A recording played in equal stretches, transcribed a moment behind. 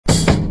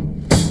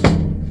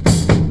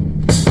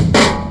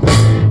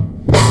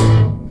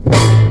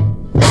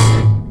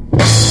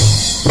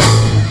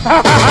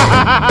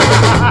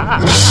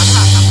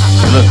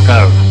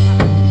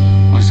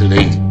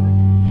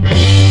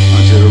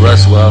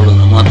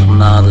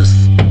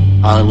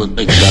Hollywood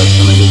big shot's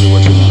gonna give you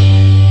what you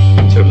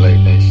want. Too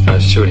late, they start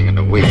shooting in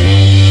a week.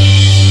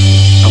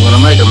 I'm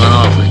gonna make him an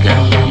offer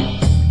again.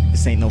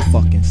 This ain't no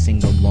fucking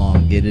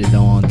sing-along, get it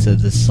on to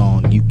the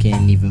song. You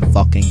can't even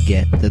fucking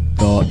get the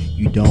thought.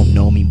 You don't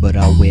know me, but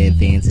I wear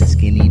Vans and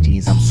skinny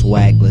jeans. I'm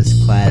swagless,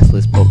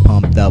 classless, but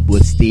pumped up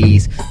with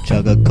steez.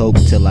 Chug a coke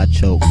till I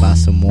choke, buy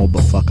some more,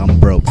 but fuck I'm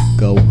broke.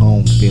 Go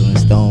home feeling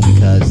stoned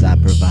because I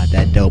provide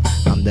that dope.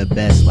 I'm the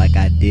best like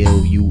I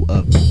deal you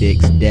a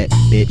dicks debt,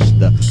 bitch.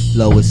 The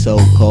flow is so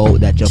cold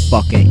that your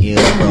fucking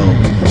ears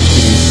froze.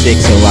 Sick,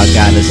 so I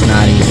got a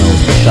snotty nose.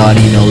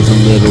 Shawty knows a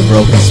little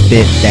broken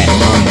spit, that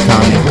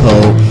uncommon cold.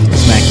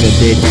 Smack the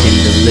bitch in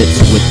the lips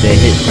with the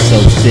hit so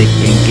sick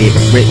and get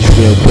rich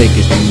real quick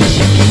is the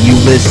mission. Can you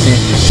listen?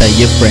 Tell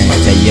your friend,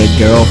 tell your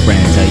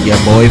girlfriend, tell your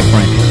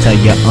boyfriend, tell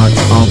your aunts,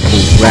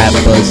 uncles,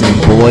 rappers and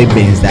boy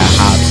bands that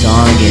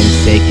Hoppesangen's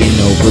taking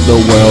over the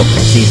world,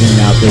 season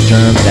out the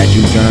germs that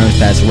you germs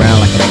pass around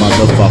like a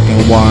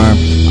motherfucking worm.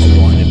 I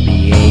wanna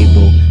be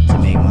able to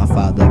make my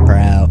father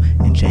proud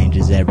and change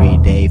his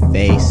everyday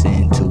face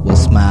into a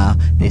smile.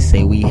 They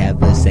say we have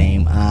the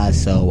same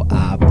eyes, so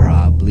I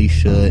probably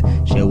should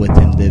share with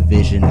him the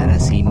vision that I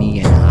see me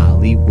in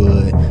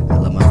Hollywood. I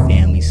love my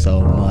family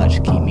so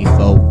much, keep me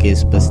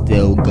focused but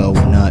still go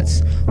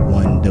nuts.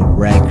 One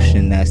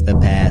direction, that's the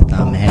path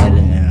I'm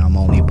heading, and I'm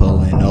only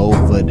pulling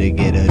over to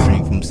get a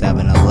drink from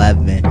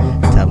 7-Eleven.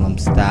 Tell them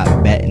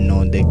stop betting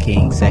on the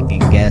king, second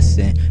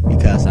guessing,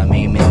 because I'm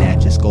aiming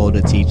at your skull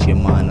to teach your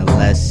mind a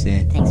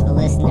lesson. Thanks for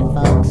listening,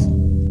 folks.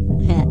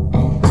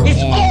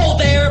 It's all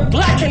there,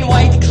 black and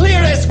white, clear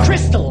as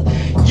crystal.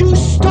 You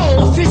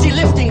stole fizzy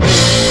lifting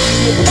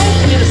boots. You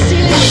opened the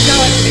ceiling, which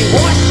now has to be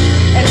washed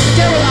and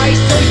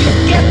sterilized, so you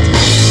get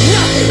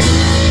nothing.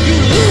 You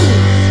lose.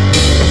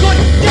 Good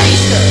day,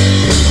 sir.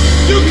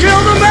 You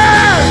kill the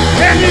man,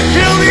 and you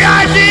kill the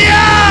idea!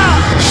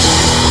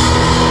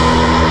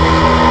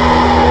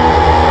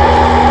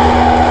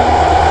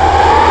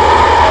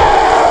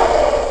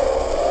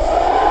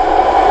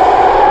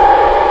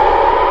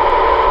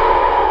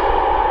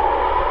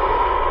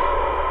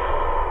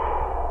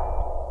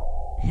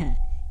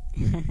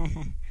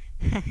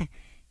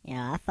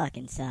 Yeah, I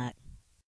fucking suck.